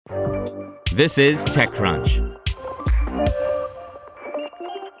This is TechCrunch.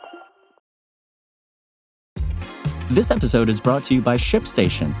 This episode is brought to you by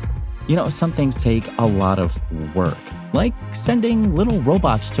ShipStation. You know, some things take a lot of work, like sending little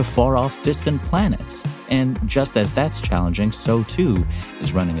robots to far-off distant planets. And just as that's challenging, so too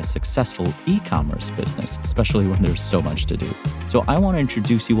is running a successful e-commerce business, especially when there's so much to do. So I want to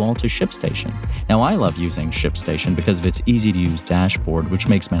introduce you all to ShipStation. Now, I love using ShipStation because of its easy-to-use dashboard, which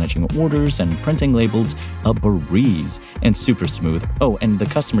makes managing orders and printing labels a breeze and super smooth. Oh, and the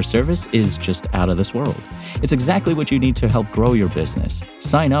customer service is just out of this world. It's exactly what you need to help grow your business.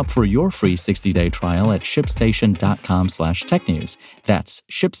 Sign up for your free 60-day trial at shipstation.com/technews. That's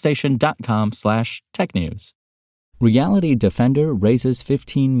shipstation.com/technews. Reality Defender raises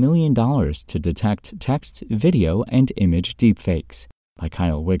 $15 million to detect text, video, and image deepfakes by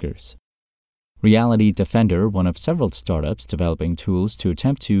Kyle Wiggers. Reality Defender, one of several startups developing tools to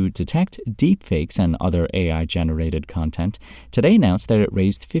attempt to detect deepfakes and other AI-generated content, today announced that it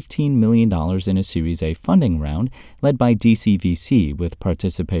raised $15 million in a Series A funding round led by DCVC with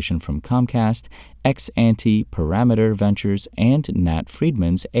participation from Comcast, Ex-Ante, Parameter Ventures, and Nat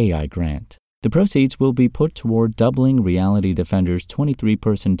Friedman's AI grant. The proceeds will be put toward doubling Reality Defender's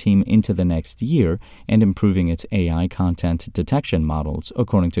 23-person team into the next year and improving its AI content detection models,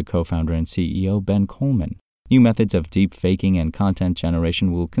 according to co-founder and CEO Ben Coleman. New methods of deep faking and content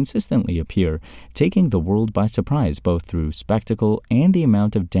generation will consistently appear, taking the world by surprise both through spectacle and the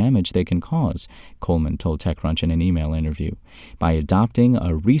amount of damage they can cause, Coleman told TechCrunch in an email interview. By adopting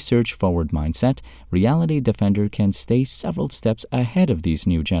a research-forward mindset, Reality Defender can stay several steps ahead of these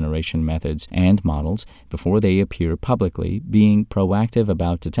new generation methods and models before they appear publicly, being proactive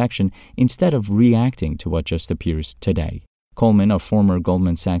about detection instead of reacting to what just appears today. Coleman, a former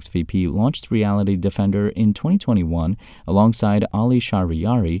Goldman Sachs VP, launched Reality Defender in 2021 alongside Ali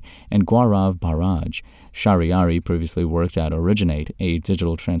Shahriari and Gaurav Baraj. Shahriari previously worked at Originate, a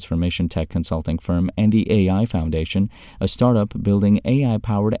digital transformation tech consulting firm, and the AI Foundation, a startup building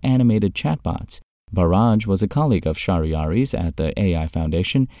AI-powered animated chatbots. Baraj was a colleague of Shahriari's at the AI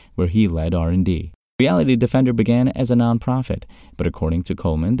Foundation, where he led R&D. Reality Defender began as a nonprofit, but according to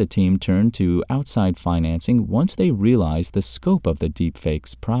Coleman, the team turned to outside financing once they realized the scope of the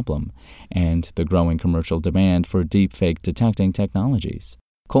deepfakes problem and the growing commercial demand for deepfake detecting technologies.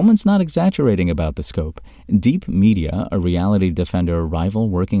 Coleman's not exaggerating about the scope. Deep Media, a Reality Defender rival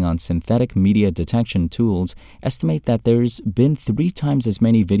working on synthetic media detection tools, estimate that there's been 3 times as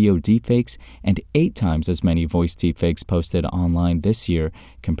many video deepfakes and 8 times as many voice deepfakes posted online this year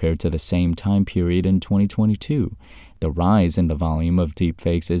compared to the same time period in 2022. The rise in the volume of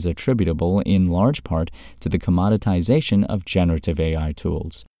deepfakes is attributable in large part to the commoditization of generative AI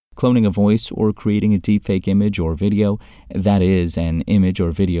tools. Cloning a voice or creating a deepfake image or video, that is, an image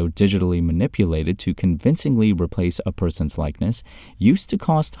or video digitally manipulated to convincingly replace a person's likeness, used to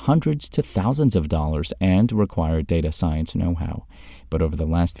cost hundreds to thousands of dollars and require data science know-how. But over the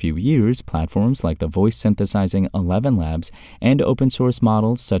last few years, platforms like the voice synthesizing 11 Labs and open-source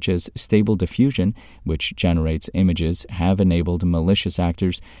models such as Stable Diffusion, which generates images, have enabled malicious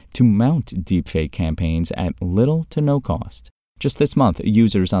actors to mount deepfake campaigns at little to no cost. Just this month,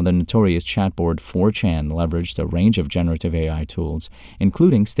 users on the notorious chatboard 4chan leveraged a range of generative AI tools,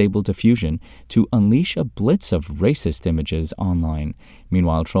 including Stable Diffusion, to unleash a blitz of racist images online.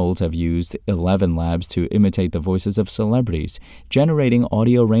 Meanwhile, trolls have used 11 Labs to imitate the voices of celebrities, generating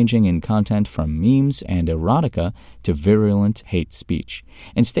audio ranging in content from memes and erotica to virulent hate speech.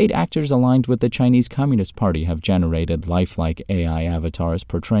 And state actors aligned with the Chinese Communist Party have generated lifelike AI avatars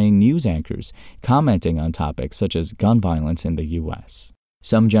portraying news anchors, commenting on topics such as gun violence in the U.S.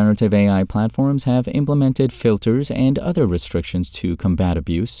 Some generative AI platforms have implemented filters and other restrictions to combat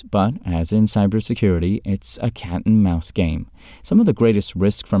abuse, but as in cybersecurity, it's a cat-and-mouse game. Some of the greatest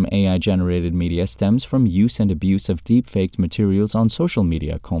risk from AI-generated media stems from use and abuse of deepfaked materials on social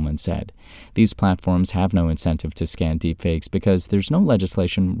media, Coleman said. These platforms have no incentive to scan deepfakes because there's no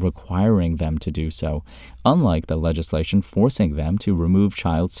legislation requiring them to do so, unlike the legislation forcing them to remove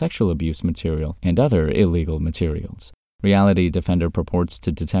child sexual abuse material and other illegal materials. Reality Defender purports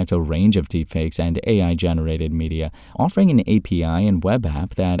to detect a range of deepfakes and AI-generated media, offering an API and web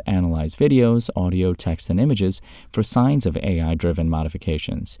app that analyze videos, audio, text, and images for signs of AI-driven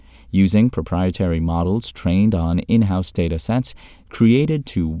modifications. Using proprietary models trained on in-house data sets created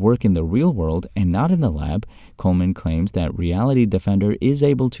to work in the real world and not in the lab, Coleman claims that Reality Defender is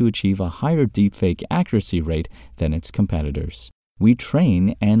able to achieve a higher deepfake accuracy rate than its competitors. We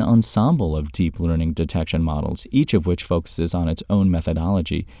train an ensemble of deep learning detection models, each of which focuses on its own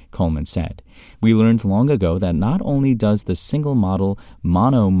methodology, Coleman said. We learned long ago that not only does the single model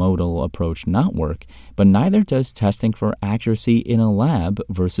monomodal approach not work, but neither does testing for accuracy in a lab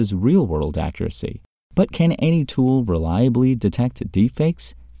versus real-world accuracy. But can any tool reliably detect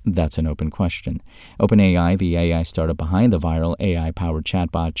deepfakes? That's an open question. OpenAI, the AI startup behind the viral AI-powered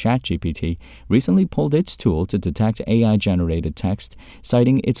chatbot ChatGPT, recently pulled its tool to detect AI-generated text,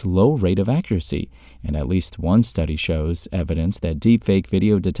 citing its low rate of accuracy. And at least one study shows evidence that deepfake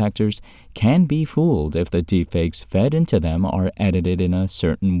video detectors can be fooled if the deepfakes fed into them are edited in a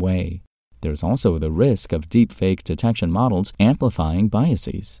certain way. There's also the risk of deepfake detection models amplifying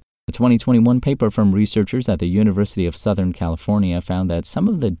biases. A 2021 paper from researchers at the University of Southern California found that some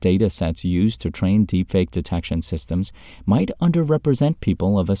of the data sets used to train deepfake detection systems might underrepresent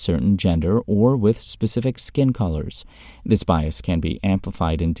people of a certain gender or with specific skin colors. This bias can be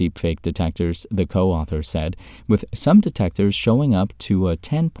amplified in deepfake detectors, the co-author said, with some detectors showing up to a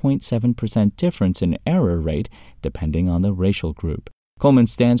 10.7% difference in error rate depending on the racial group. Coleman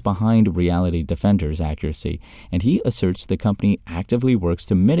stands behind Reality Defender's accuracy, and he asserts the company actively works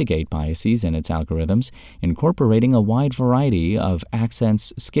to mitigate biases in its algorithms, incorporating a wide variety of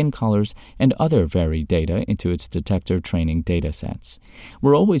accents, skin colors, and other varied data into its detector training datasets.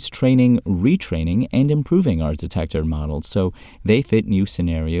 We're always training, retraining, and improving our detector models so they fit new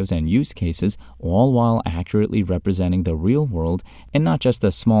scenarios and use cases, all while accurately representing the real world and not just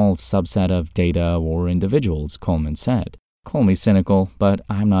a small subset of data or individuals, Coleman said. Call me cynical, but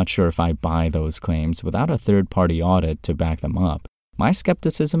I'm not sure if I buy those claims without a third-party audit to back them up. My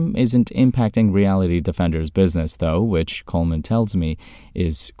skepticism isn't impacting Reality Defender's business, though, which Coleman tells me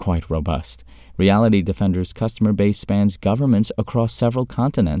is quite robust. Reality Defender's customer base spans governments across several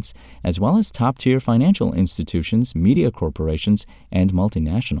continents, as well as top-tier financial institutions, media corporations, and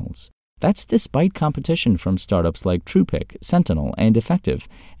multinationals. That's despite competition from startups like TruePic, Sentinel, and Effective,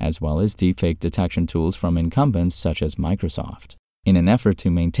 as well as deepfake detection tools from incumbents such as Microsoft. In an effort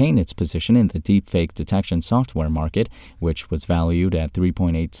to maintain its position in the deepfake detection software market, which was valued at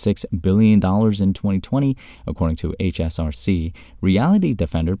 $3.86 billion in 2020, according to HSRC, Reality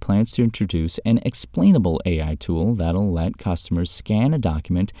Defender plans to introduce an explainable AI tool that'll let customers scan a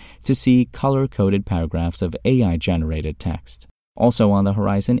document to see color-coded paragraphs of AI-generated text. Also on the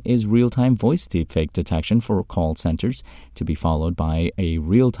horizon is real-time voice deepfake detection for call centers, to be followed by a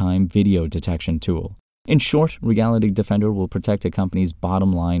real-time video detection tool. In short, Reality Defender will protect a company's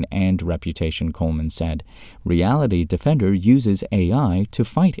bottom line and reputation, Coleman said. Reality Defender uses AI to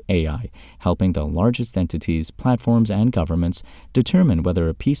fight AI, helping the largest entities, platforms, and governments determine whether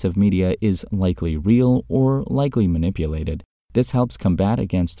a piece of media is likely real or likely manipulated. This helps combat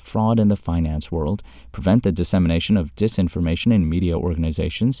against fraud in the finance world, prevent the dissemination of disinformation in media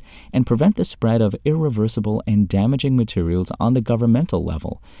organizations, and prevent the spread of irreversible and damaging materials on the governmental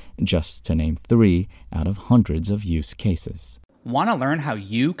level, just to name 3 out of hundreds of use cases. Want to learn how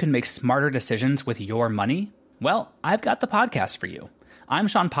you can make smarter decisions with your money? Well, I've got the podcast for you. I'm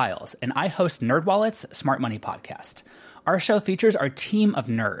Sean Piles, and I host NerdWallet's Smart Money Podcast. Our show features our team of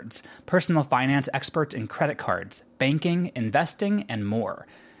nerds, personal finance experts in credit cards, banking, investing, and more.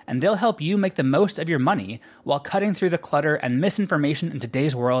 And they'll help you make the most of your money while cutting through the clutter and misinformation in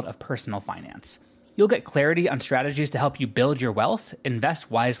today's world of personal finance. You'll get clarity on strategies to help you build your wealth, invest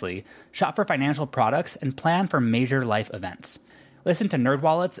wisely, shop for financial products, and plan for major life events. Listen to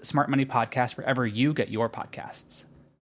NerdWallet's Smart Money Podcast wherever you get your podcasts.